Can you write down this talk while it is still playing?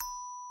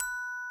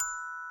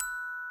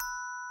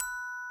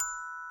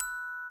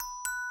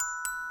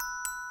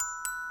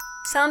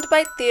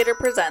Soundbite Theater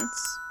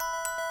presents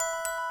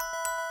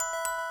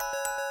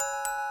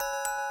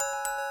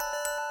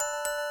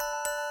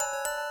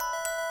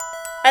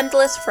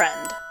Endless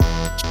Friend.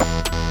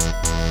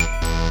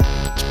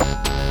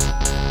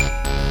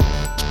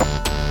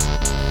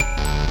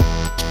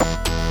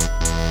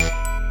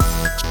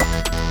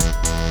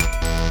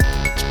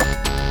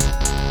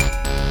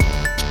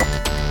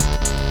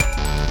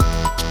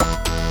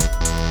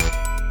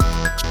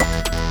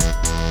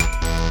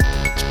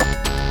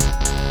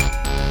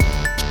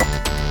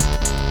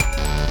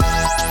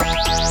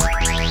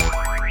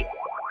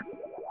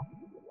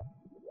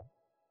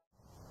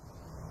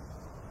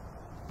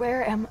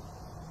 Where am...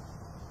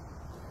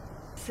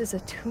 This is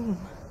a tomb.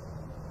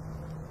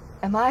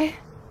 Am I?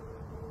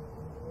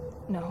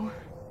 No.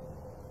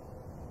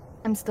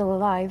 I'm still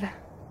alive.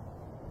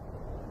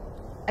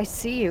 I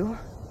see you.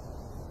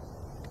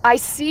 I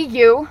see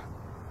you!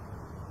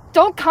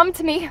 Don't come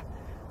to me!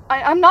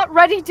 I'm not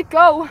ready to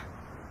go!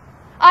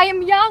 I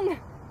am young!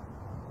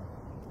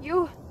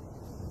 You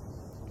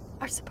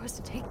are supposed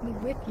to take me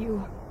with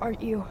you,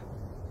 aren't you?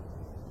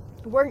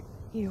 Weren't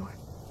you?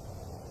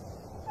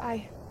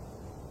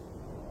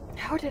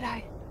 How did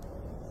I...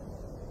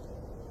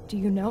 Do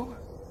you know?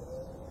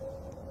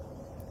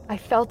 I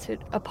felt it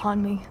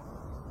upon me.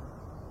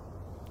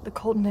 The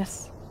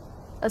coldness.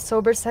 A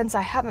sober sense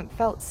I haven't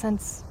felt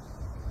since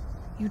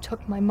you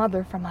took my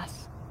mother from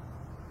us.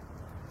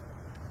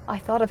 I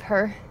thought of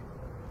her,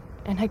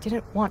 and I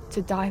didn't want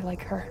to die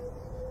like her.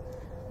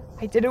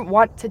 I didn't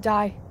want to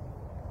die.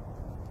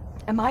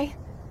 Am I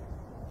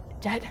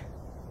dead?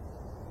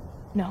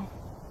 No.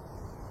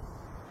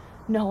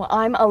 No,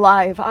 I'm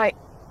alive.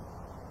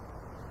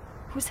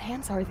 Whose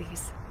hands are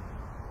these?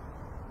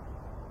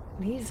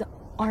 These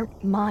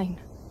aren't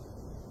mine.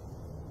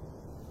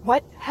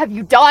 What have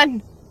you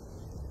done?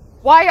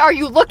 Why are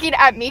you looking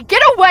at me?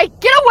 Get away!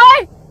 Get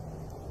away!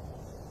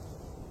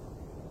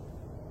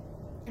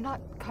 You're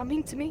not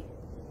coming to me?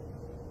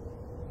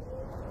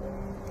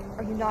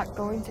 Are you not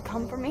going to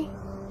come for me?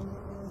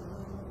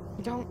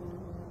 You don't...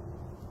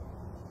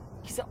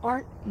 These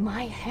aren't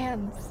my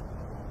hands.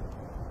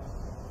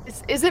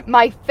 This isn't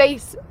my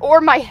face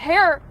or my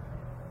hair.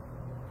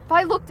 If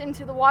I looked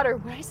into the water,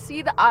 would I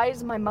see the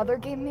eyes my mother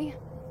gave me?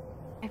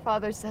 My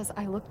father says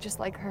I look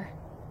just like her.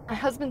 My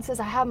husband says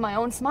I have my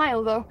own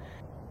smile, though.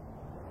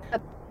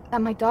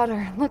 That my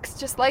daughter looks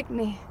just like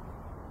me.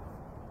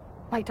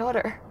 My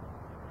daughter.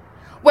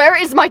 Where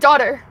is my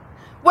daughter?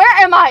 Where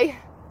am I?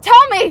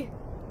 Tell me!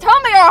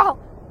 Tell me, Earl!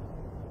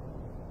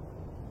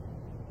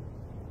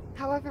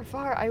 However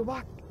far I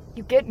walk,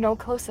 you get no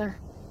closer.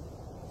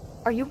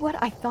 Are you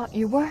what I thought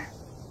you were?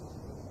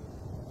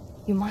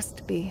 You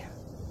must be.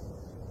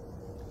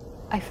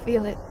 I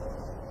feel it.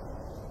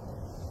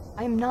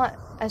 I'm not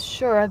as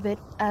sure of it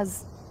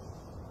as...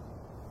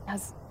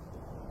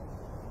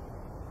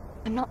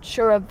 I'm not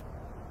sure of...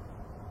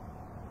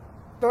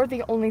 You're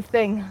the only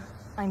thing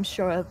I'm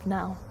sure of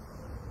now.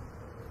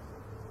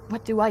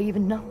 What do I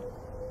even know?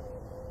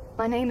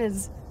 My name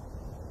is...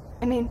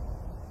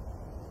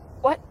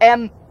 What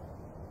am...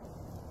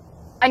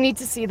 I need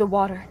to see the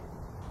water.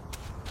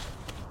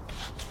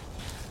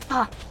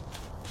 Ah,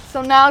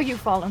 so now you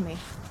follow me.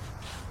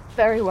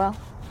 Very well.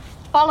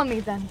 Follow me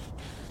then.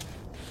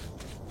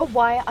 But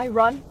why I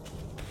run?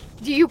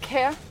 Do you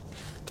care?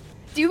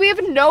 Do you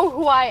even know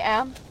who I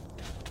am?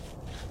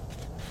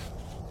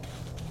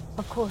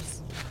 Of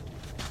course.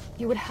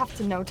 You would have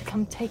to know to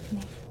come take me.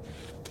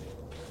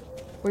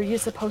 Were you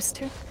supposed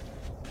to?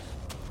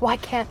 Why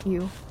can't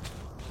you?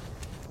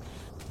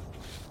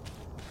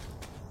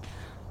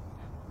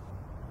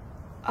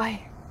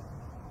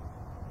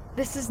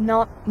 This is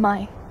not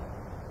my...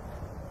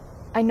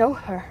 I know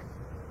her.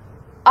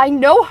 I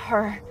know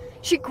her!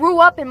 She grew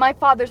up in my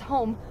father's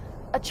home,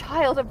 a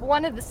child of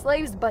one of the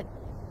slaves, but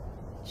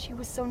she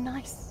was so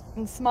nice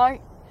and smart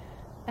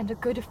and a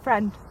good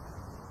friend.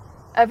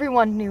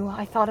 Everyone knew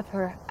I thought of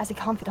her as a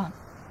confidant,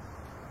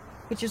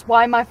 which is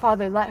why my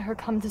father let her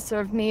come to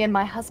serve me and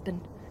my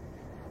husband.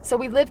 So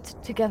we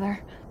lived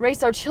together,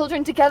 raised our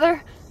children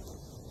together,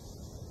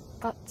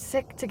 got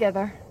sick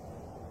together,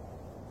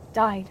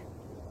 died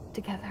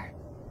together.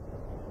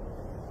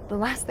 The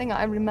last thing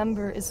I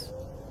remember is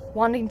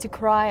wanting to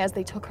cry as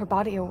they took her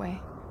body away.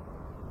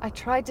 I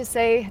tried to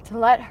say to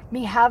let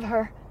me have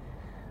her.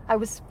 I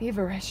was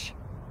feverish.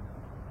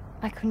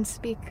 I couldn't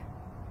speak,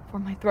 for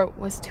my throat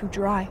was too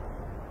dry.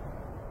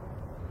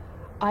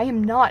 I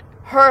am not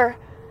her.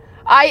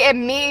 I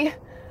am me.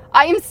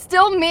 I am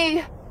still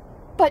me.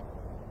 But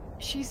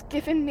she's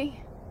given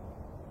me...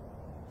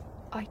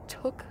 I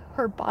took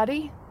her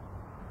body?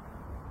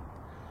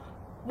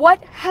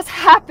 What has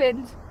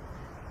happened?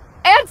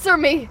 Answer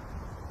me!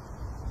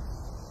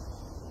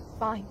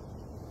 Fine.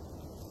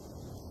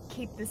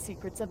 Keep the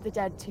secrets of the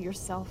dead to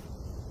yourself.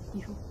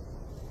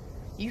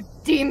 You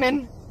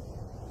demon!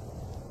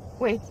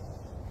 Wait,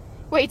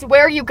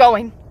 where are you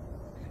going?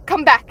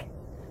 Come back!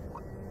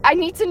 I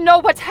need to know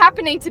what's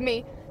happening to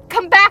me!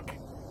 Come back!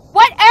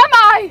 What am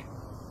I?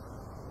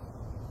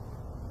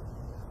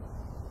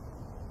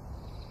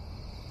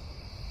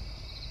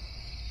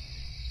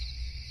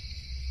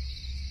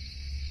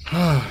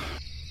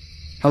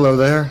 Hello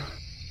there.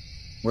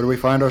 Where do we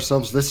find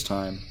ourselves this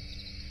time?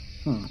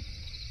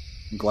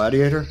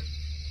 Gladiator?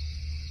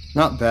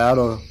 Not bad,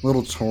 a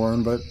little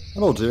torn, but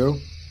it'll do.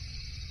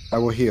 I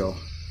will heal.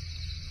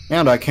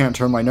 And I can't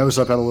turn my nose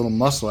up at a little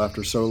muscle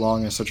after so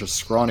long as such a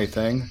scrawny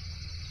thing.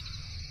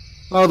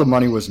 Oh, the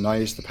money was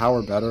nice, the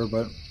power better,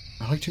 but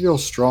I like to feel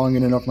strong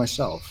in and of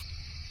myself.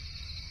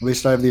 At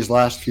least I have these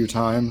last few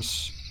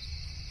times.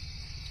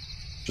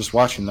 Just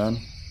watching then.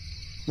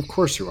 Of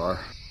course you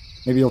are.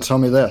 Maybe you'll tell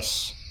me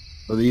this.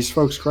 Were these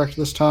folks correct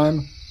this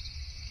time?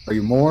 Are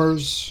you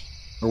Moors?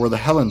 Or were the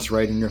Helens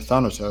right in your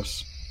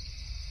Thanatos?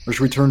 Or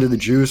should we turn to the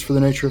Jews for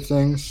the nature of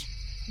things?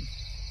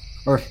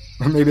 Or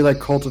maybe like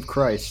Cult of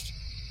Christ?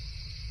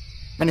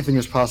 Anything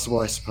is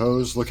possible, I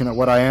suppose, looking at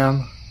what I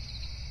am.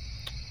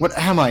 What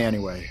am I,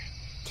 anyway?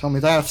 Tell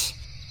me that.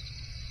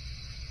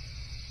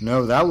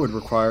 No, that would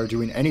require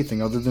doing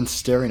anything other than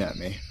staring at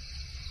me.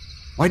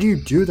 Why do you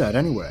do that,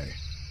 anyway?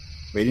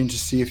 Waiting to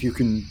see if you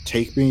can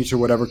take me to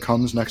whatever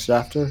comes next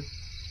after?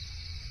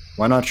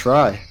 Why not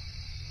try?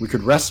 We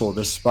could wrestle,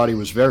 this body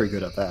was very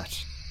good at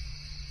that.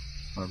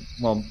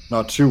 Well,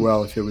 not too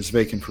well if it was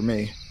vacant for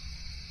me.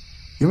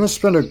 You must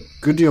spend a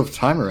good deal of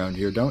time around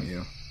here, don't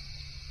you?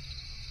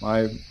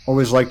 I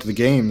always liked the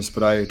games,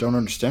 but I don't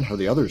understand how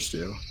the others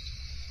do.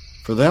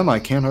 For them, I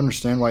can't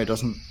understand why it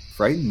doesn't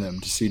frighten them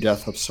to see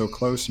death up so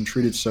close and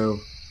treated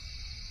so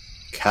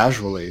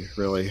casually,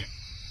 really,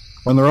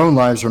 when their own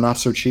lives are not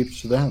so cheap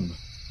to them.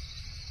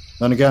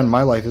 Then again,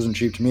 my life isn't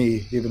cheap to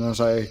me, even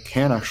as I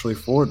can actually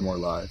afford more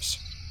lives.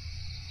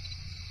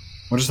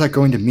 What is that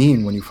going to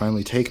mean when you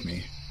finally take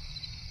me?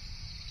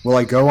 Will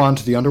I go on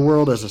to the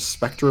underworld as a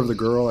specter of the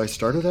girl I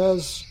started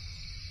as?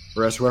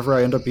 Or as whoever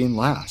I end up being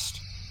last?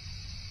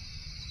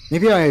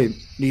 Maybe I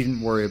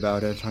needn't worry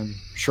about it. I'm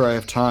sure I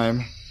have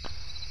time.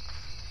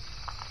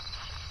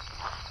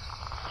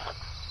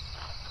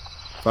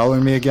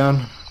 Following me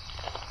again?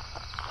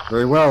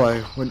 Very well,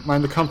 I wouldn't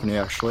mind the company,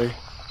 actually.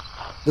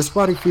 This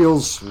body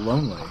feels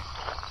lonely.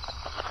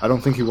 I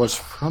don't think he was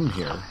from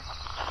here.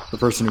 The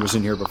person who was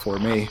in here before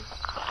me.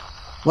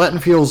 Latin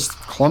feels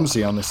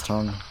clumsy on this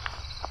tongue.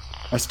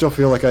 I still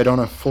feel like I don't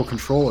have full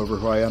control over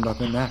who I end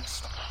up in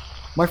next.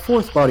 My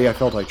fourth body I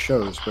felt I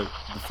chose, but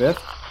the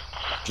fifth?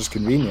 Just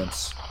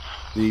convenience.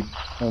 The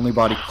only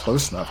body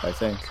close enough, I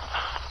think.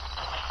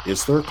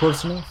 Is there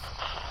close enough?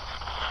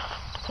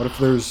 What if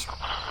there's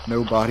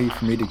no body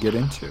for me to get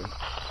into?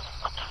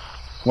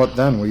 What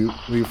then? Will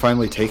you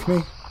finally take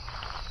me?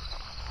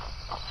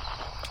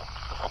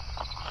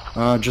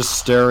 Just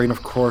staring,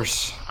 of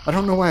course. I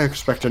don't know why I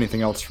expect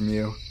anything else from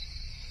you.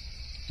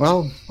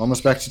 Well,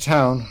 almost back to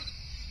town.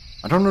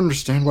 I don't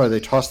understand why they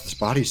tossed this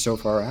body so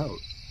far out.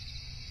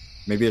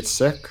 Maybe it's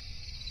sick?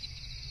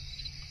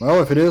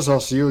 Well, if it is, I'll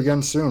see you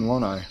again soon,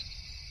 won't I?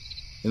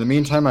 In the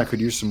meantime, I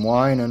could use some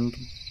wine and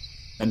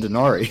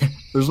Denari.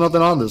 There's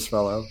nothing on this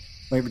fellow.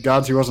 Thank the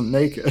gods he wasn't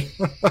naked.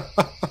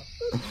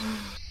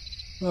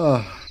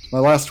 My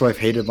last wife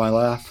hated my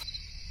laugh.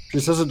 She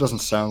says it doesn't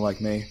sound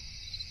like me.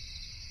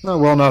 Oh,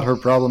 well, not her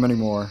problem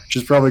anymore.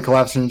 She's probably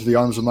collapsing into the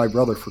arms of my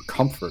brother for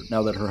comfort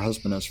now that her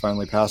husband has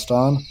finally passed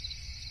on.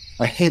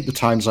 I hate the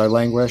times I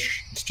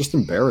languish. It's just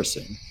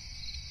embarrassing.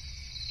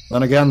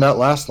 Then again, that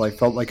last life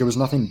felt like it was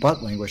nothing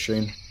but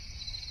languishing.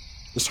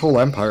 This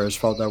whole empire has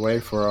felt that way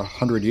for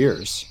 100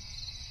 years.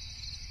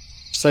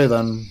 Say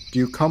then, do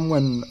you come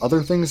when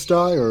other things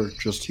die, or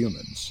just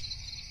humans?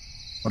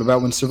 What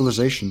about when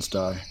civilizations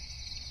die?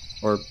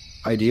 Or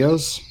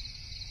ideas?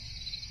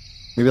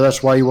 Maybe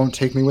that's why you won't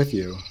take me with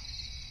you.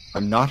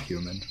 I'm not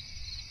human.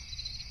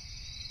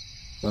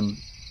 Then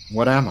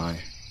what am I?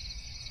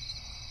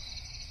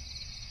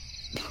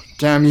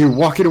 Damn you,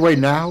 walk it away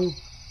now?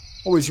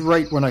 Always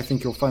right when I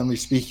think you'll finally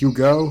speak, you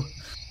go.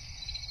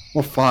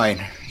 Well,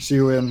 fine. See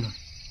you in,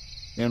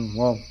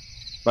 well,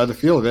 by the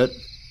feel of it,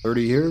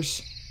 30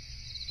 years?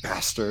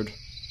 Bastard.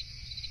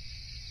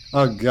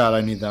 Oh god,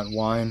 I need that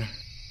wine.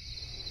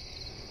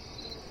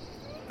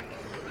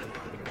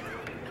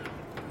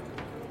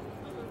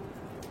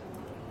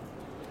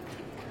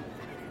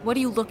 What are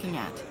you looking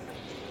at?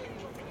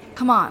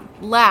 Come on,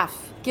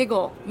 laugh,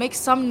 giggle, make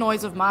some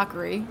noise of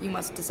mockery. You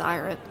must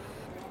desire it,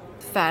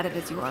 fatted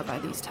as you are by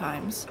these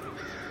times.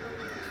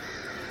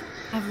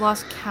 I've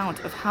lost count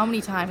of how many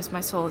times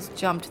my soul has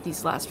jumped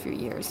these last few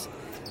years.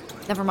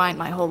 Never mind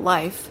my whole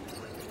life.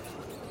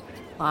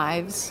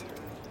 Lives.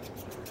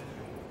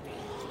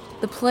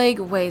 The plague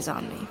weighs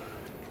on me.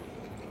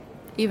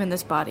 Even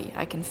this body,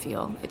 I can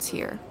feel it's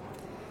here.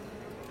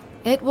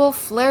 It will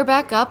flare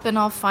back up and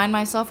I'll find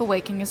myself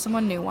awaking as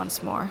someone new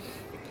once more.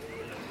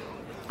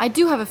 I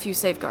do have a few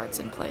safeguards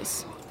in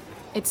place.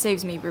 It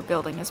saves me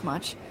rebuilding as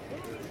much.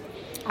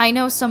 I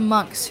know some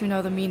monks who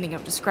know the meaning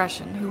of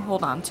discretion, who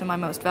hold on to my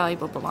most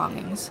valuable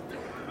belongings.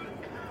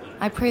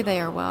 I pray they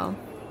are well.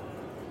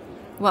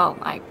 Well,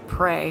 I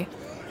pray.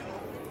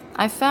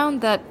 I've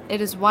found that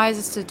it is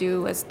wisest to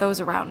do as those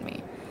around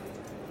me.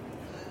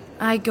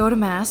 I go to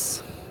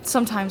Mass.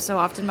 Sometimes so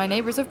often my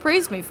neighbors have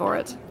praised me for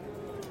it.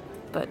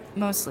 But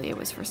mostly it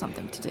was for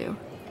something to do.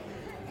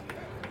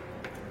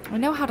 I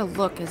know how to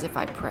look as if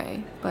I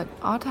pray, but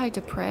ought I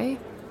to pray?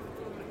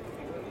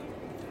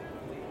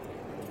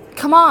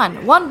 Come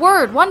on, one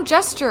word, one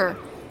gesture.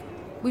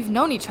 We've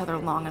known each other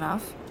long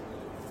enough.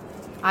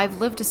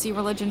 I've lived to see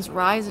religions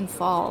rise and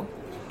fall,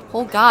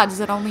 whole gods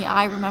that only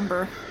I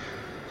remember.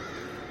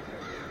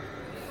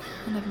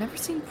 And I've never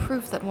seen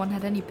proof that one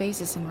had any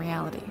basis in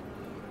reality.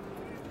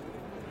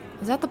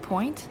 Is that the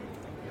point?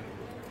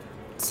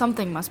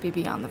 Something must be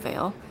beyond the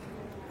veil.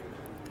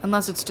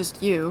 Unless it's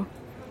just you.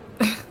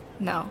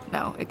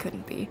 No, it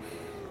couldn't be.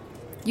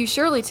 You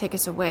surely take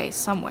us away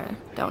somewhere,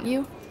 don't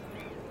you?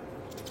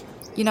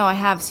 You know, I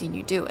have seen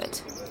you do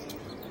it.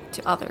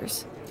 To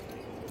others.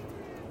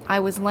 I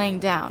was laying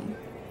down,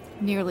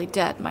 nearly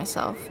dead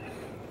myself,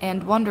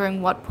 and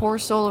wondering what poor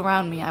soul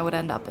around me I would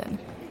end up in.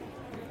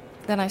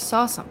 Then I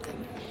saw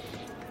something.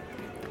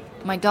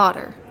 My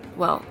daughter,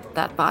 well,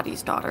 that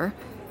body's daughter.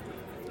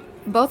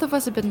 Both of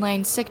us had been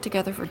laying sick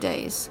together for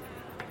days,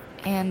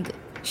 and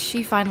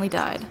she finally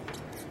died.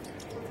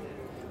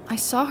 I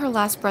saw her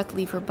last breath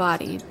leave her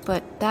body,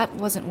 but that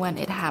wasn't when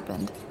it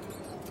happened.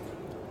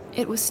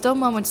 It was still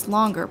moments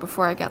longer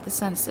before I got the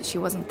sense that she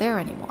wasn't there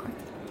anymore.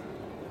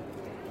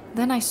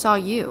 Then I saw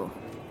you.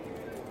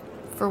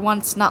 For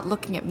once not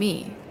looking at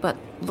me, but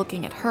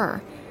looking at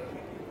her.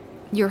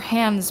 Your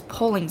hands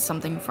pulling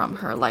something from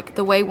her, like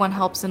the way one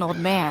helps an old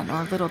man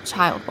or a little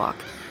child walk,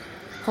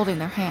 holding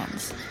their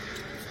hands.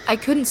 I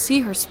couldn't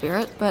see her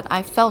spirit, but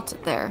I felt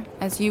it there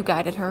as you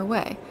guided her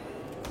away,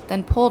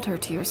 then pulled her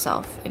to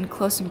yourself in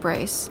close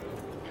embrace,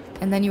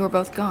 and then you were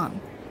both gone.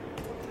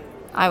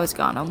 I was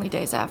gone only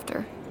days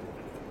after.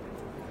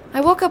 I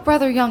woke up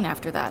rather young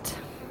after that,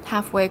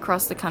 halfway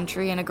across the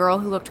country, and a girl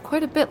who looked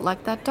quite a bit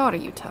like that daughter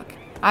you took.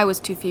 I was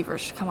too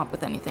feverish to come up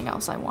with anything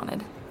else I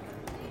wanted.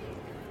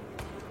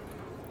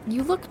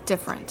 You look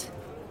different.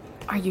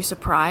 Are you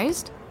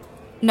surprised?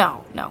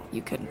 No,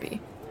 you couldn't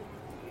be.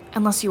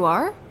 Unless you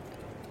are?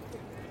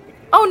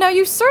 Oh, now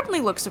you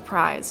certainly look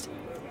surprised.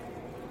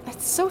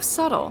 It's so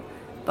subtle,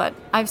 but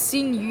I've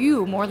seen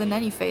you more than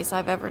any face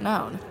I've ever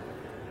known.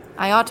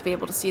 I ought to be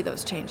able to see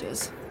those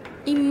changes.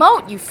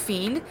 Emote, you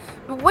fiend!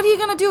 What are you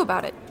gonna do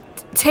about it?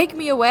 Take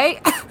me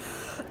away?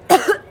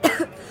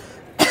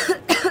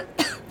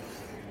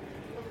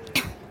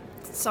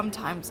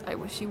 Sometimes I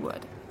wish you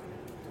would.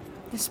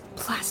 This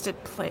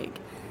blasted plague.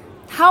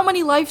 How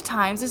many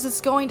lifetimes is this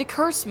going to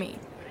curse me?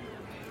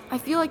 I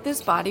feel like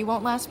this body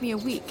won't last me a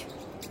week.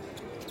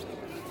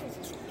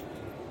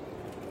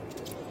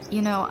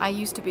 You know, I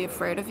used to be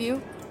afraid of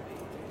you.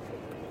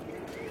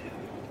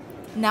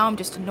 Now I'm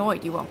just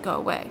annoyed you won't go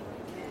away.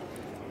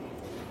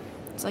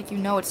 It's like you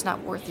know it's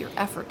not worth your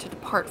effort to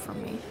depart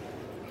from me.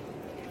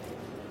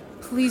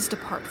 Please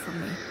depart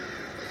from me.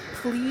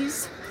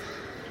 Please?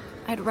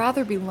 I'd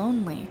rather be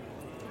lonely.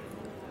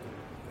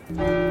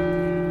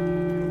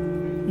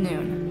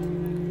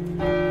 Noon.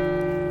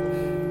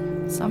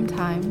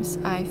 Sometimes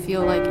I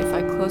feel like if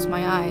I close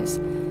my eyes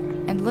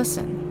and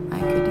listen, I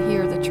could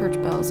hear the church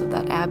bells of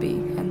that abbey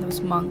and those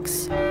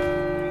monks.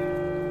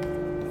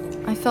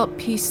 I felt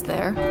peace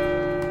there.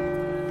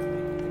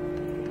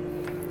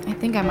 I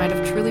think I might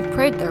have truly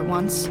prayed there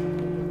once.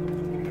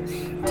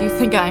 Do you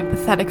think I am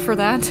pathetic for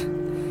that?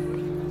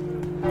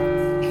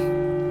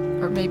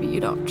 Or maybe you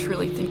don't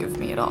truly think of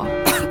me at all.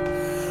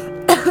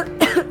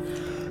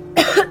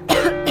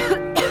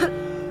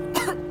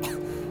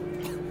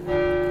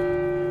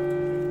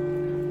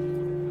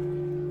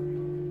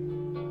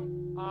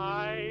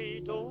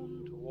 I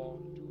don't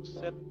want to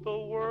set the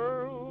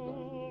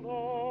world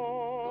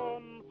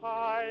on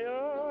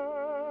fire.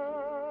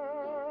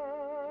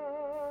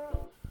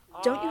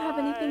 Don't you have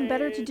anything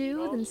better to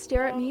do than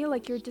stare at me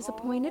like you're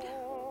disappointed?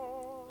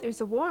 There's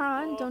a war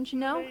on, don't you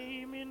know?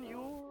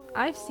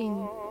 I've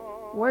seen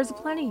wars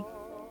aplenty,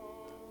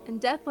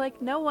 and death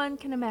like no one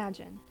can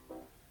imagine.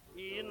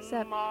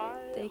 Except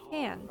they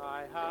can.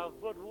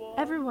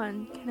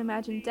 Everyone can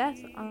imagine death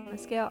on a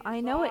scale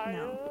I know it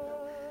now.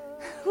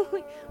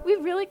 We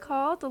really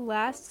call the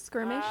last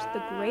skirmish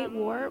the Great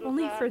War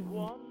only for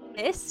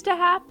this to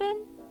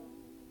happen?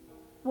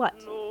 What?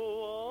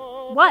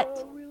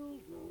 What?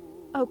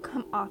 Oh,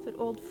 come off it,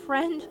 old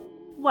friend.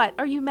 What,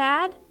 are you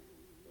mad?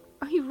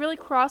 Are you really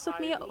cross with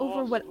me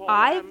over what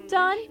I've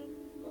done?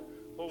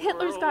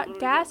 Hitler's got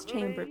gas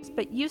chambers,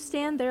 but you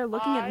stand there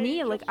looking at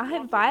me like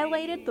I've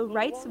violated the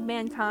rights of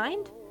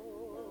mankind?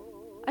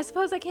 I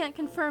suppose I can't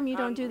confirm you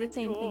don't do the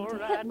same thing to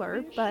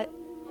Hitler, but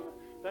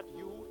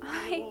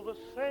I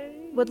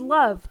would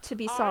love to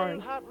be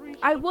sorry.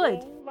 I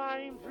would.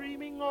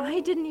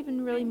 I didn't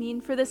even really mean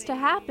for this to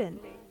happen.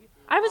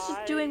 I was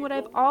just doing what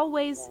I've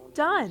always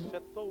done.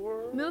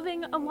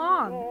 Moving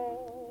along.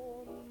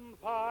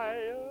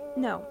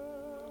 No.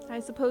 I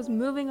suppose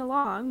moving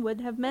along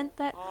would have meant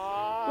that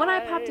when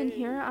I popped in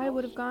here, I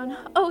would have gone,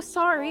 oh,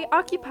 sorry,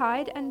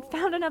 occupied, and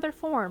found another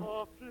form.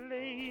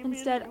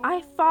 Instead,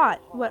 I fought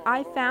what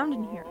I found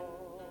in here.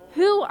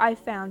 Who I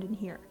found in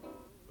here.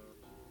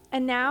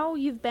 And now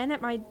you've been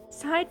at my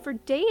side for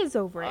days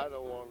over it.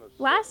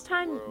 Last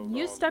time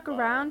you stuck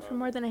around for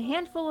more than a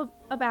handful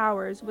of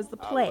hours was the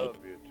plague.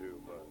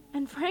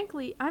 And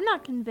frankly, I'm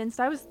not convinced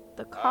I was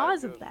the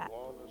cause of that.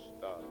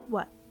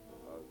 What?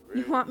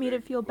 You want me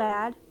to feel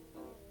bad?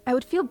 I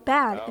would feel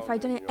bad if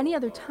I'd done it any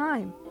other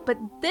time, but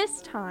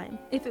this time,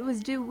 if it was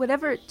do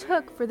whatever it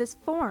took for this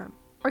form,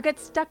 or get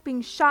stuck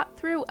being shot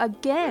through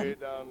again.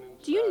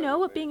 Do you know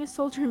what being a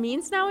soldier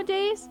means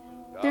nowadays?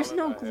 There's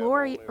no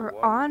glory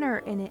or honor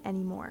in it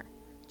anymore,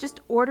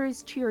 just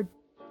orders to your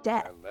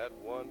death.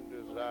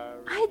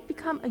 I had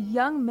become a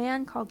young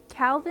man called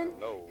Calvin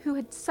who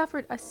had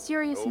suffered a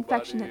serious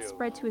infection that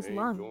spread to his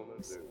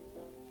lungs.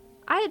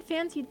 I had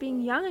fancied being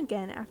young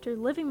again after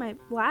living my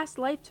last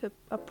life to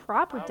a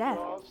proper death.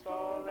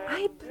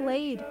 I had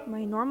played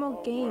my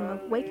normal game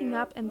of waking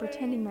up and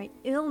pretending my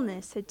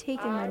illness had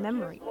taken my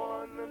memory.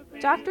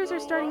 Doctors are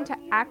starting to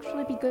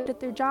actually be good at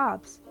their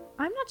jobs.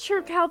 I'm not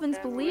sure Calvin's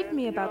believed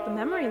me about the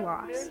memory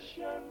loss,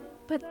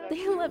 but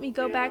they let me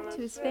go back to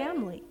his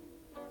family.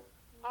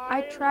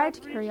 I tried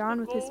to carry on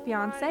with his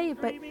fiancée,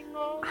 but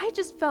I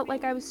just felt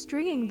like I was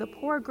stringing the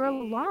poor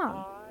girl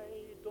along.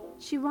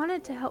 She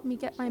wanted to help me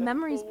get my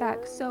memories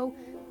back so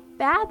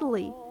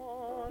badly.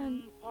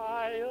 And,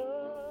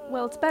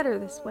 well, it's better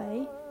this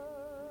way.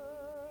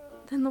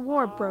 Then the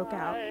war broke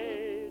out.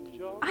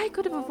 I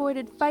could have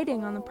avoided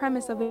fighting on the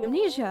premise of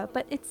amnesia,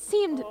 but it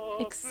seemed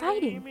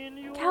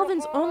exciting.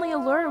 Calvin's only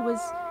allure was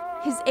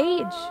his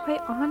age.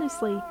 Quite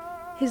honestly,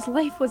 his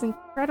life was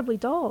incredibly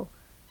dull.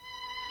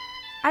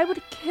 I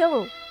would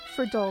kill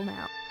for Dole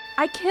now.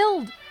 I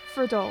killed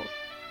for Dole.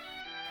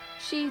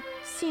 She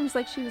seems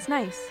like she was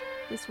nice,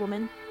 this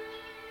woman.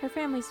 Her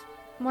family's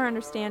more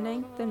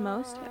understanding than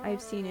most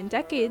I've seen in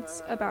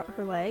decades about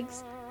her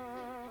legs.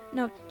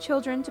 No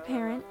children to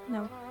parent,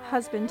 no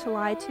husband to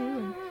lie to,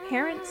 and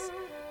parents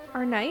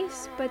are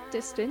nice but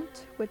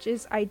distant, which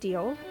is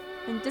ideal,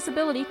 and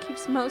disability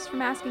keeps most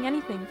from asking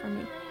anything from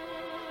me.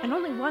 And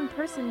only one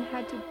person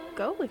had to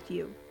go with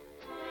you.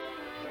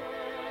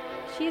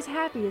 She is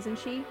happy, isn't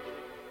she?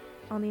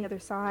 On the other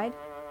side.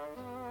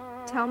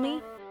 Tell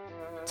me.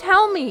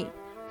 Tell me!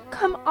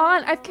 Come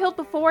on, I've killed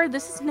before.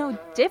 This is no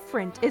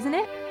different, isn't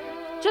it?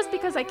 Just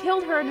because I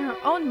killed her in her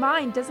own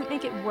mind doesn't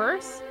make it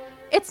worse.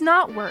 It's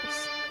not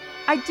worse.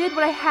 I did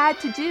what I had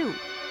to do.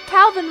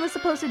 Calvin was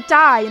supposed to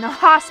die in a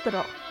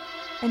hospital.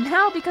 And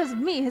now, because of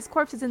me, his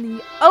corpse is in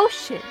the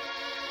ocean.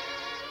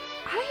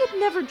 I had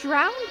never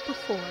drowned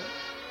before.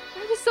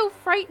 I was so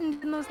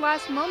frightened in those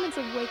last moments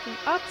of waking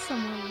up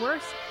somewhere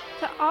worse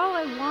that all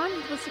I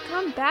wanted was to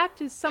come back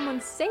to someone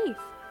safe.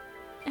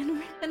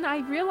 And when I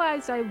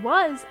realized I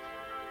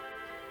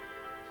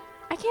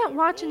can't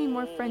watch any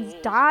more friends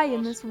die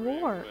in this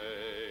war.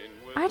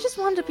 I just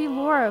wanted to be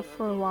Laura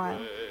for a while.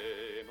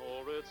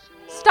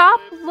 Stop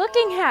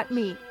looking at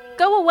me!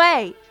 Go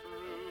away!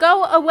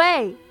 Go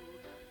away!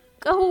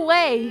 Go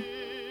away!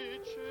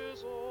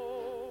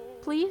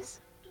 Please?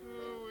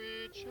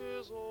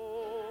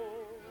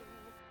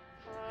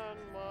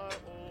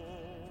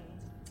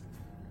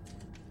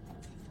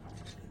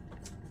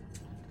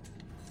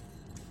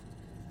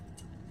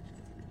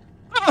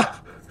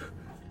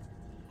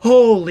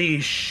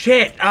 Holy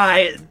shit,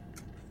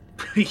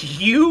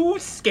 You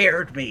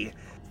scared me.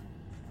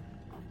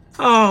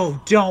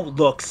 Oh, don't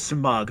look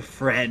smug,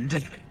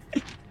 friend.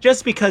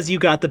 Just because you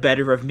got the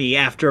better of me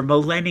after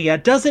millennia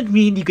doesn't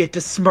mean you get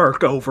to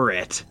smirk over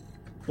it.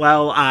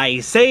 Well, I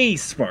say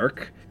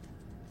smirk.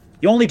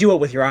 You only do it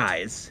with your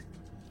eyes.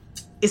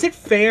 Is it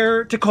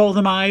fair to call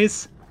them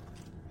eyes?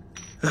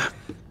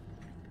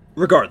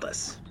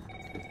 Regardless.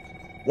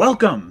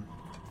 Welcome.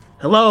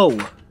 Hello.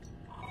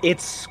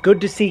 It's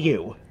good to see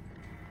you.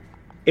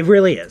 It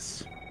really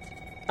is.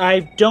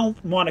 I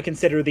don't want to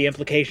consider the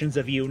implications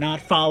of you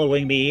not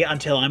following me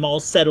until I'm all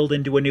settled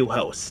into a new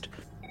host.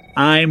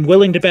 I'm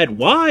willing to bet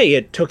why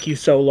it took you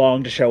so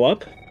long to show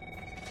up.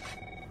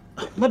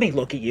 Let me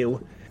look at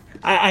you.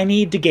 I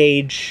need to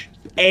gauge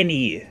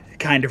any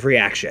kind of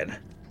reaction.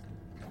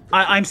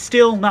 I'm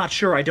still not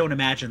sure I don't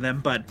imagine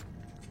them, but...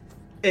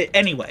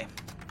 Anyway.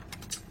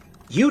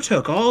 You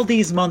took all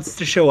these months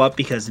to show up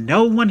because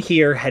no one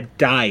here had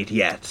died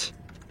yet.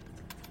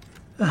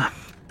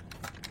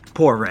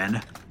 Poor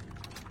Ren.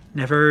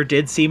 Never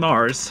did see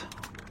Mars.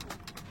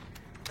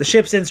 The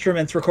ship's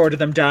instruments recorded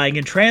them dying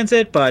in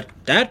transit, but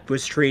that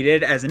was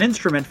treated as an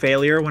instrument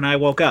failure when I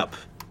woke up.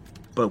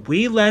 But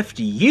we left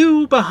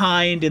you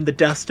behind in the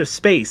dust of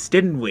space,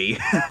 didn't we?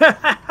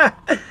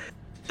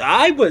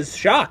 I was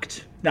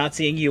shocked not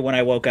seeing you when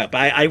I woke up.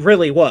 I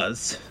really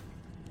was.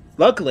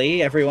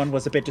 Luckily, everyone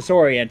was a bit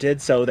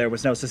disoriented, so there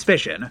was no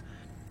suspicion.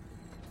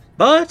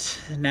 But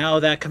now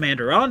that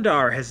Commander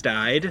Ondar has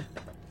died,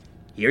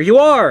 here you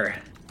are.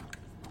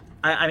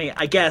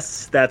 I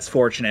guess that's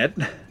fortunate.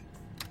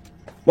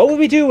 What would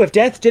we do if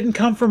death didn't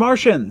come for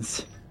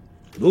Martians?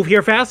 Move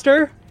here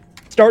faster?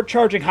 Start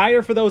charging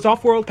higher for those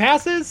off-world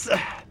passes?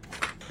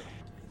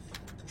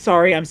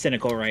 Sorry, I'm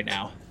cynical right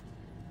now.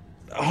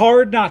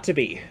 Hard not to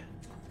be.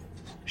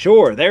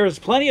 Sure, there's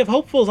plenty of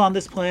hopefuls on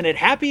this planet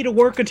happy to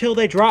work until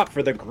they drop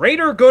for the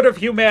greater good of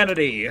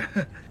humanity.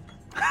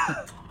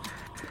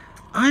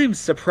 I'm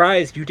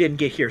surprised you didn't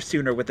get here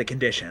sooner with the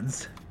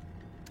conditions.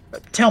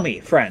 Tell me,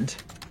 friend,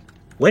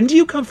 When do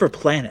you come for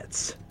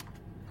planets?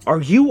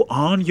 Are you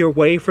on your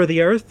way for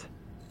the Earth?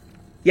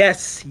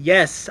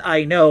 Yes,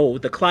 I know.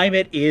 The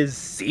climate is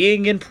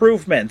seeing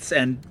improvements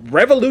and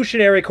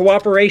revolutionary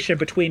cooperation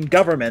between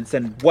governments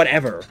and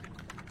whatever.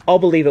 I'll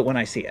believe it when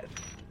I see it.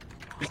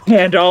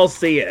 And I'll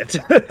see it.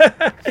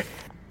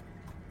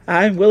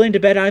 I'm willing to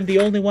bet I'm the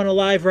only one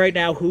alive right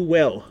now who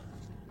will.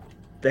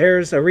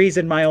 There's a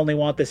reason my only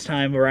want this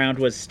time around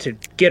was to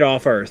get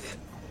off Earth.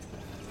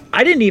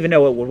 I didn't even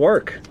know it would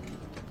work.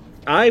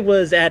 I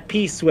was at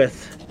peace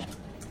with...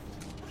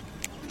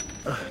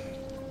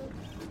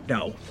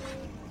 No.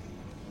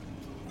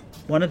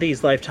 One of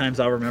these lifetimes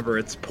I'll remember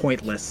it's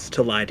pointless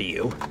to lie to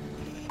you.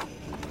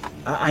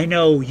 I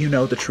know you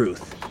know the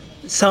truth.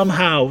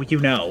 Somehow you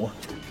know.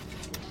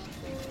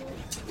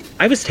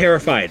 I was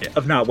terrified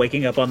of not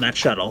waking up on that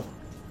shuttle.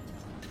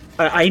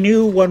 I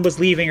knew one was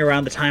leaving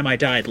around the time I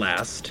died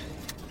last.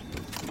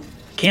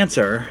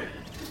 Cancer,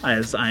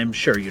 as I'm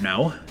sure you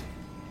know.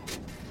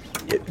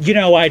 You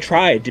know, I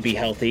tried to be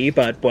healthy,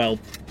 but, well,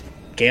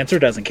 cancer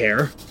doesn't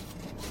care.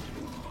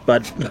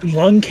 But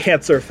lung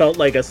cancer felt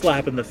like a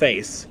slap in the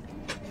face.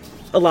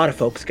 A lot of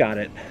folks got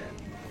it.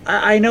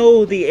 I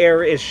know the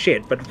air is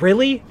shit, but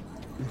really?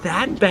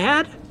 That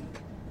bad?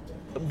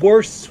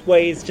 Worse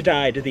ways to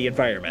die to the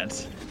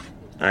environment.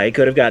 I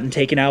could have gotten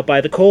taken out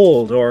by the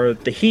cold or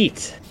the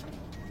heat.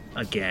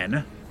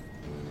 Again.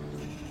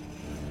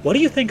 What do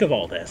you think of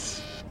all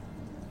this?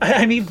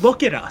 I mean,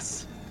 look at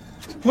us.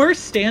 We're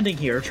standing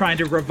here trying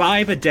to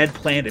revive a dead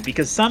planet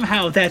because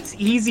somehow that's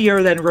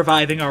easier than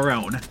reviving our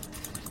own.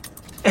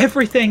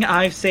 Everything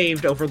I've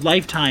saved over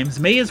lifetimes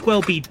may as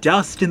well be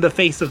dust in the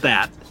face of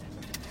that.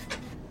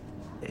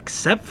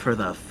 Except for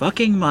the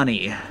fucking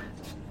money.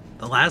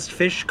 The last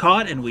fish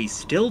caught and we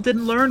still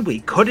didn't learn we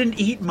couldn't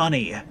eat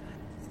money.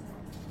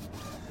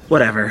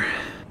 Whatever.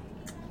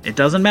 It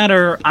doesn't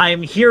matter,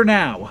 I'm here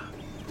now.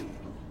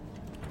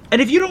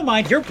 And if you don't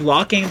mind, you're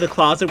blocking the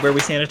closet where we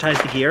sanitize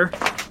the gear.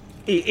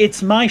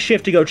 It's my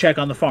shift to go check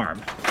on the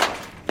farm.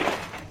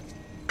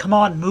 Come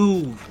on,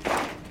 move.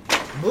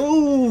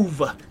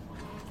 Move!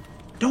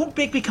 Don't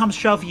make me come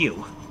shove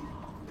you.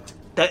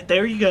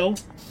 There you go.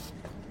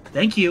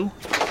 Thank you.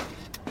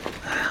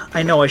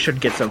 I know I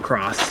shouldn't get so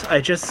cross.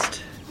 I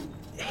just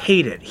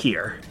hate it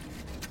here.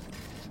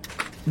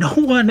 No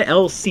one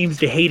else seems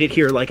to hate it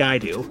here like I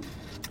do.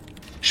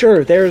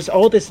 Sure, there's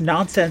all this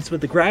nonsense with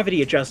the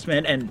gravity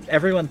adjustment, and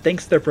everyone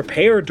thinks they're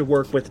prepared to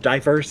work with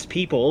diverse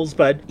peoples,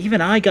 but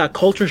even I got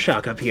culture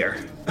shock up here.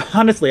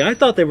 Honestly, I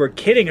thought they were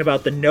kidding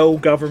about the no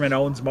government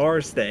owns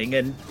Mars thing,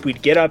 and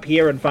we'd get up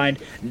here and find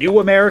New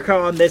America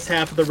on this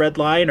half of the red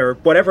line, or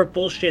whatever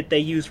bullshit they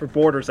use for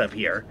borders up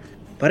here.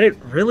 But it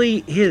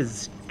really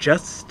is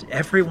just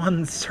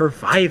everyone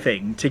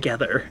surviving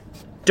together.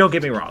 Don't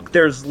get me wrong,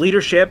 there's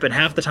leadership, and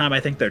half the time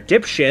I think they're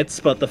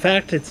dipshits, but the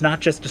fact it's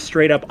not just a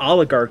straight-up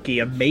oligarchy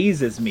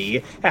amazes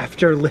me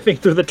after living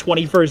through the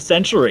 21st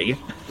century.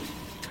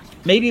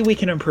 Maybe we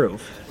can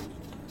improve.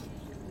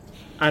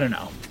 I don't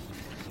know.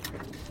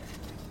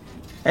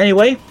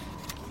 Anyway,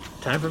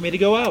 time for me to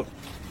go out.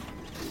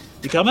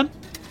 You coming?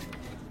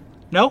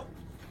 No?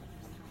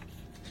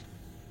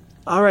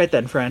 Alright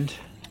then, friend.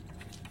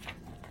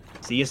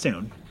 See you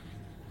soon.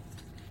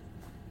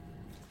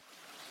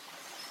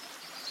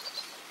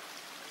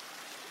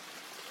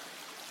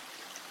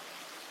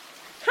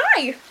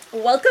 Hi!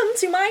 Welcome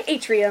to my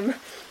atrium.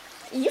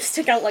 You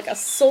stick out like a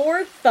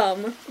sore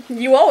thumb.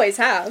 You always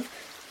have.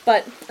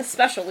 But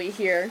especially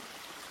here.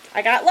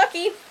 I got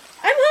lucky.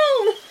 I'm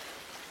home!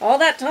 All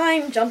that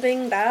time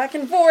jumping back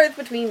and forth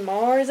between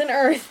Mars and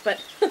Earth,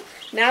 but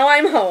now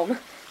I'm home.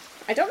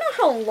 I don't know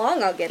how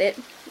long I'll get it.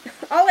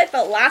 All I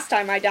felt last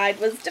time I died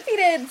was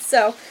defeated,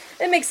 so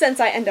it makes sense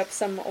I end up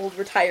some old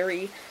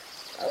retiree.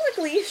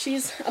 Luckily,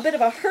 she's a bit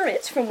of a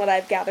hermit from what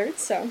I've gathered,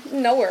 so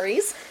no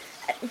worries.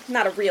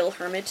 Not a real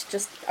hermit,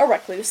 just a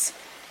recluse.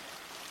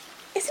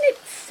 Isn't it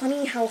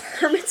funny how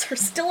hermits are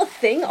still a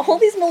thing all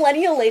these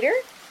millennia later?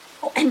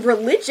 Oh, and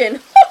religion!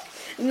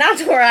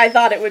 Not where I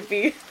thought it would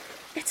be.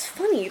 It's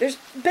funny, there's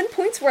been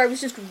points where I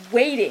was just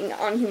waiting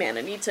on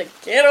humanity to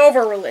get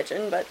over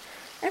religion, but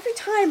every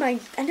time I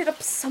ended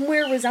up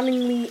somewhere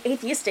resoundingly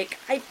atheistic.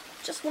 I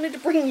just wanted to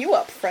bring you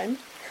up, friend.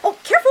 Oh,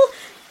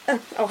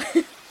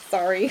 careful!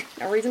 Sorry,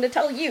 no reason to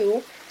tell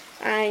you.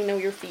 I know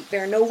your feet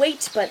bear no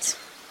weight, but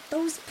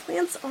those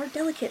plants are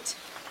delicate.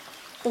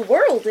 The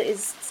world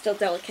is still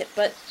delicate,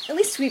 but at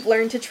least we've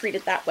learned to treat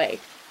it that way.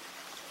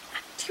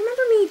 Do you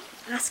remember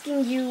me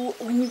asking you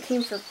when you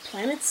came for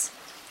planets?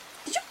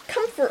 Did you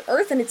come for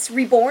Earth and it's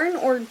reborn,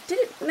 or did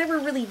it never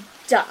really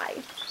die?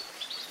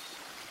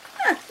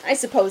 I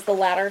suppose the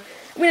latter.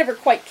 We never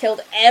quite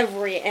killed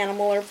every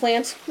animal or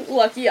plant.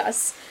 Lucky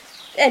us.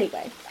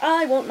 Anyway,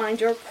 I won't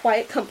mind your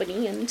quiet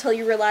company until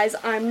you realize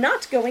I'm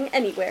not going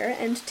anywhere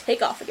and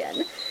take off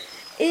again.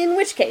 In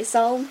which case,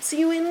 I'll see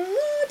you in a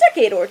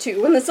decade or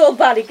two when this old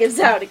body gives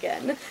out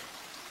again.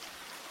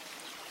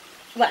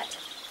 What?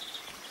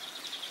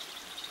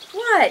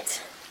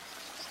 What?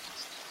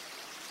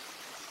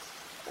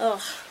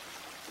 Ugh,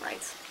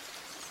 right.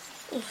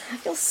 I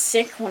feel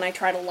sick when I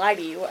try to lie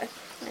to you. I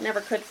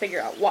never could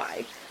figure out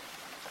why.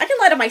 I can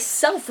lie to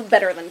myself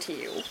better than to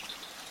you.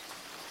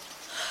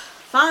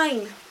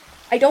 Fine.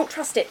 I don't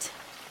trust it.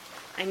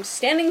 I'm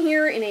standing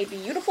here in a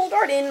beautiful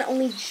garden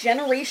only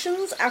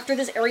generations after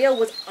this area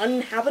was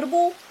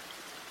uninhabitable.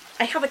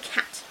 I have a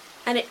cat,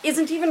 and it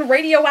isn't even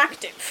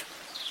radioactive.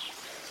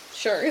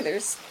 Sure,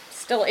 there's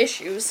still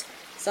issues.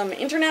 Some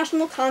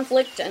international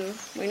conflict, and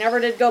we never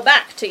did go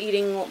back to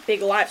eating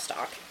big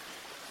livestock.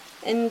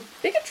 And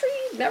bigotry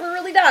never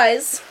really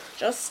dies,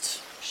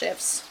 just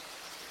shifts.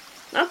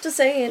 Not to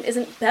say it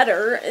isn't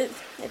better,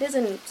 it is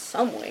in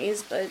some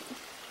ways, but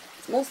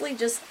it's mostly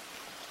just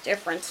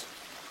different.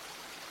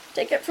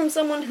 Take it from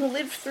someone who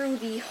lived through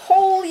the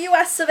whole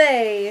US of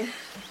A.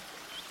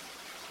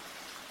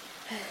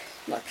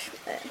 Look,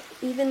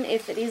 even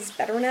if it is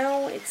better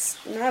now, it's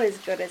not as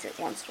good as it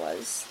once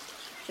was.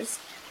 Just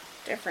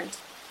different.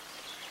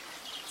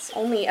 It's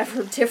only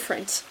ever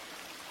different.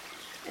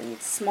 And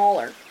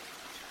smaller.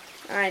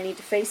 I need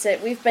to face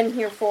it, we've been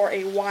here for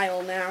a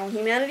while now.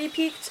 Humanity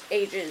peaked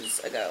ages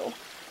ago.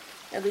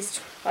 At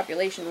least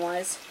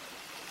population-wise.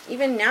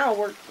 Even now,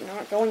 we're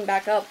not going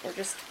back up, we're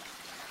just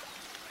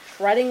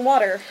treading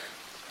water.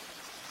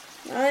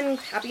 I'm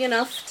happy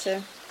enough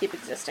to keep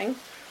existing.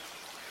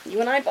 You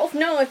and I both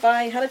know if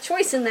I had a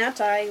choice in that,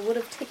 I would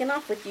have taken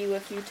off with you a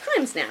few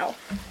times now.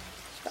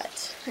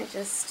 But I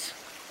just...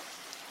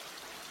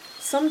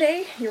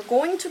 Someday, you're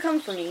going to come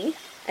for me,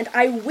 and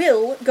I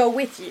will go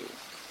with you.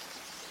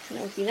 And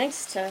it would be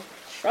nice to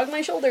shrug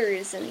my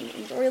shoulders and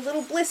enjoy a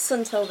little bliss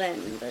until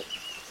then, but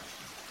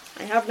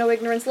I have no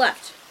ignorance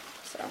left.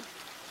 So,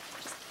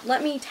 just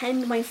let me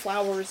tend my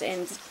flowers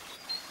and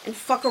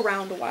fuck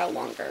around a while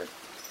longer.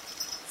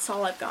 That's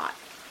all I've got.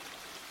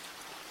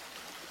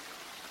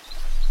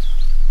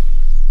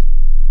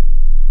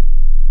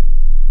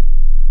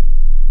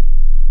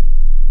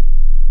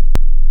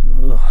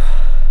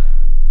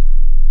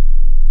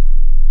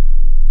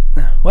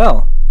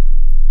 Well,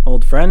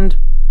 old friend.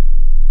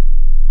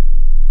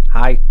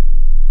 Hi.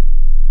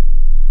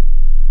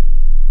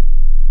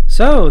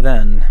 So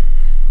then,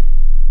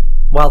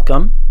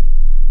 welcome.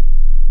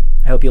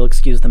 I hope you'll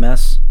excuse the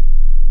mess.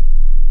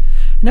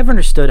 I never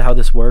understood how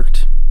this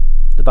worked.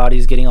 The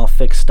body's getting all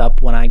fixed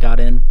up when I got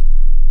in.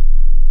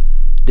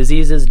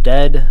 Diseases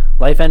dead,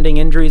 life-ending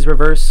injuries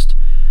reversed.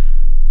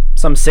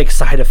 Some sick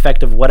side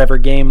effect of whatever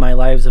game my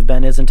lives have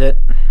been, isn't it?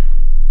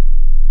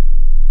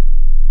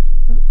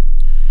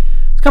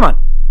 Come on.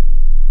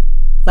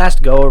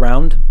 Last go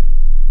around.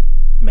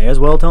 May as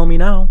well tell me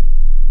now.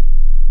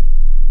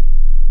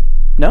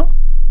 No?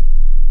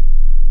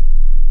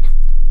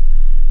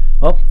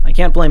 Well, I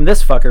can't blame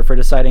this fucker for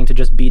deciding to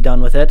just be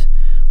done with it.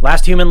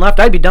 Last human left,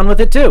 I'd be done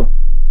with it too.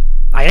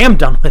 I am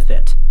done with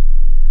it.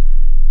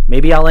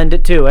 Maybe I'll end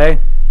it too, eh?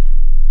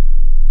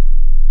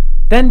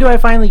 Then do I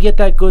finally get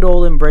that good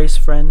old embrace,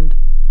 friend?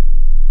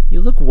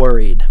 You look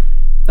worried.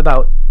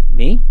 About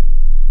me?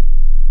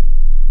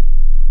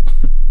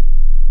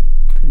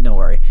 Don't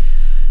worry.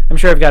 I'm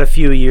sure I've got a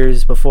few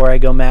years before I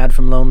go mad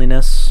from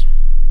loneliness.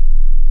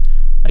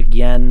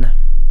 Again.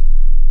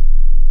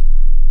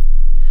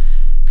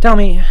 Tell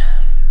me,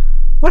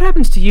 what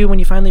happens to you when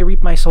you finally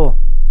reap my soul?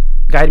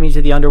 Guide me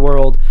to the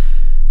underworld.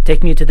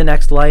 Take me to the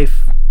next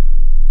life.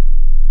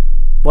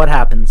 What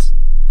happens?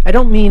 I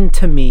don't mean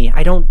to me.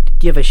 I don't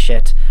give a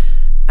shit.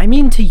 I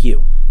mean to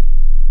you.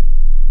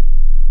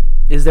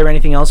 Is there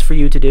anything else for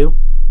you to do?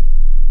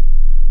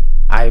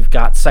 I've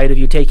got sight of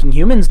you taking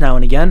humans now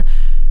and again,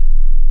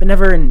 but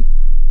never an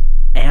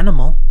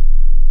animal.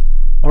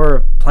 Or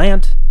a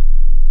plant.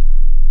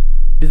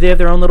 Do they have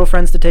their own little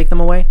friends to take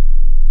them away?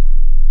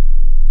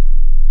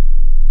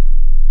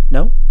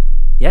 No?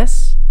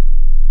 Yes?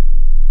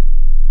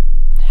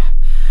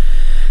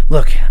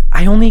 Look,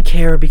 I only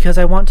care because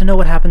I want to know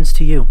what happens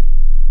to you.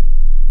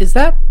 Is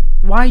that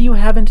why you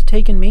haven't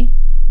taken me?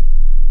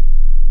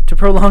 To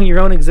prolong your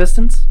own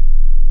existence?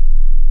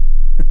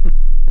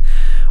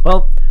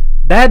 Well,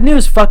 bad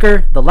news,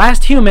 fucker. The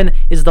last human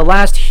is the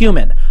last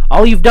human.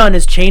 All you've done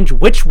is change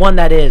which one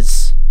that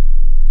is.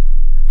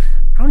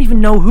 I don't even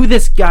know who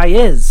this guy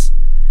is.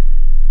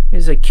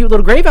 There's a cute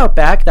little grave out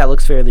back. That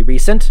looks fairly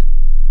recent.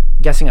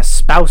 I'm guessing a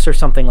spouse or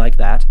something like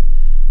that.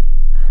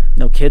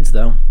 No kids,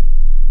 though.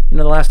 You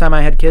know the last time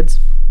I had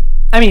kids?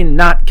 I mean,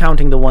 not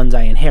counting the ones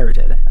I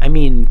inherited. I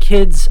mean,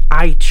 kids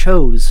I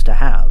chose to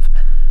have.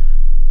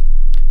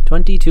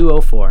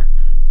 2204.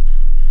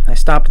 I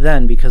stopped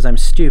then because I'm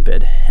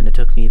stupid, and it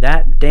took me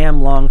that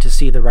damn long to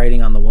see the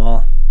writing on the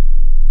wall.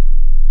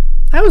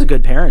 I was a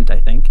good parent, I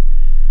think.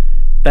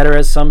 Better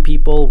as some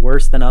people,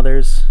 worse than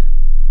others.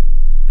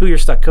 Who you're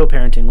stuck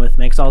co-parenting with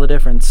makes all the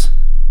difference.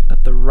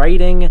 But the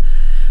writing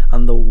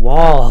on the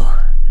wall...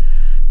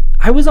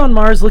 I was on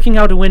Mars looking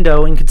out a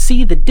window and could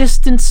see the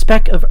distant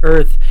speck of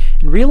Earth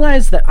and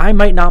realized that I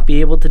might not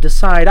be able to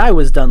decide I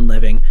was done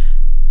living,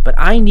 but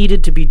I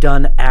needed to be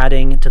done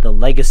adding to the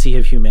legacy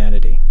of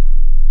humanity.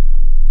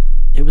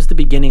 It was the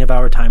beginning of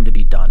our time to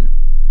be done.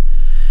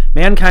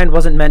 Mankind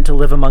wasn't meant to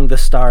live among the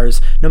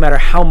stars, no matter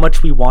how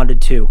much we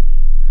wanted to.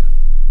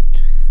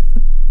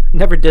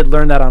 Never did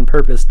learn that on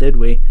purpose, did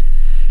we?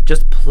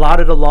 Just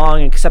plodded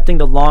along, accepting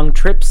the long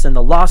trips and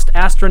the lost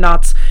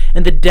astronauts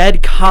and the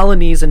dead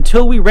colonies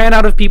until we ran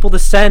out of people to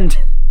send.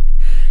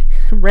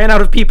 Ran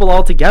out of people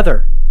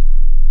altogether.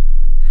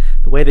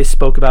 The way they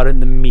spoke about it in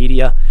the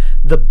media,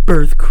 the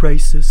birth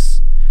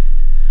crisis.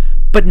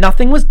 But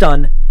nothing was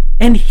done,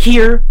 and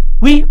here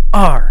we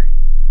are.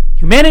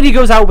 Humanity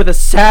goes out with a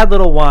sad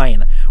little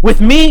whine. With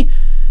me...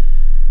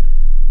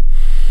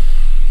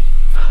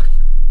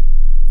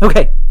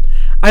 Okay,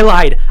 I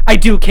lied. I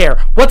do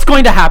care. What's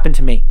going to happen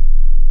to me?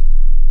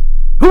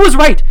 Who was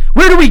right?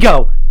 Where do we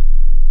go?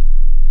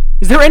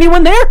 Is there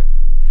anyone there?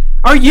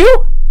 Are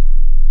you?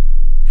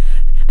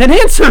 Then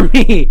answer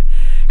me!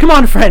 Come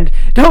on, friend.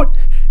 Don't...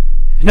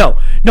 No,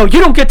 you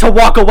don't get to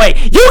walk away.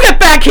 You get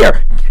back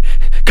here!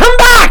 Come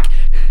back!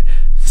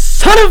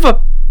 Son of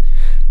a...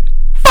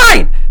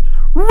 Fine!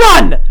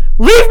 Run!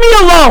 Leave me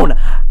alone!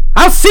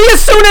 I'll see you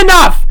soon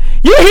enough!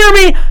 You hear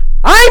me?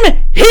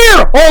 I'm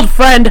here, old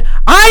friend!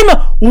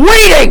 I'm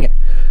waiting!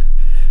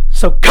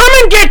 So come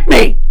and get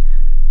me!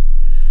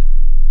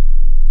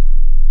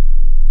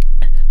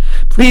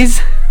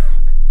 Please...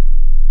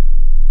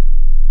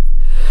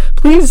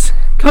 Please,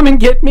 come and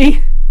get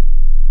me.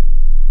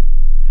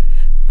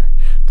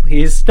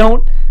 Please,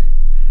 don't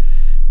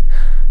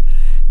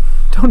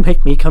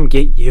make me come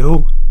get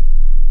you.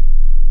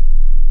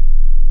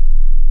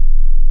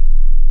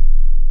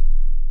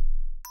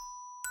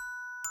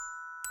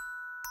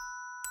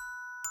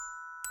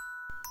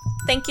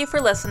 Thank you for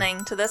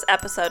listening to this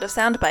episode of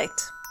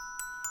Soundbite.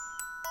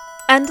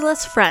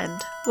 Endless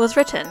Friend was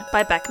written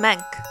by Beck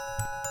Menk.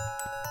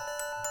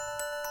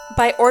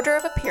 By order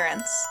of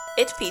appearance,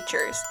 it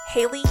features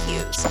Haley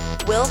Hughes,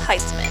 Will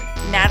Heitzman,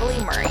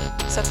 Natalie Murray,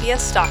 Sophia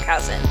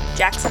Stockhausen,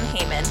 Jackson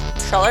Heyman,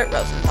 Charlotte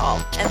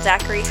Rosenthal, and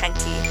Zachary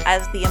Henke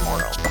as the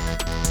Immortal.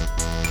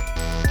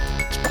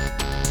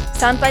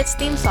 Soundbite's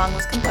theme song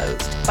was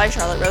composed by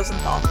Charlotte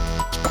Rosenthal.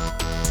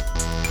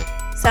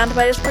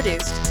 Soundbite is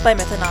produced by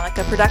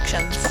Mythonomica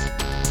Productions.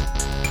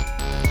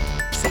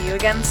 See you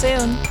again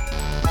soon!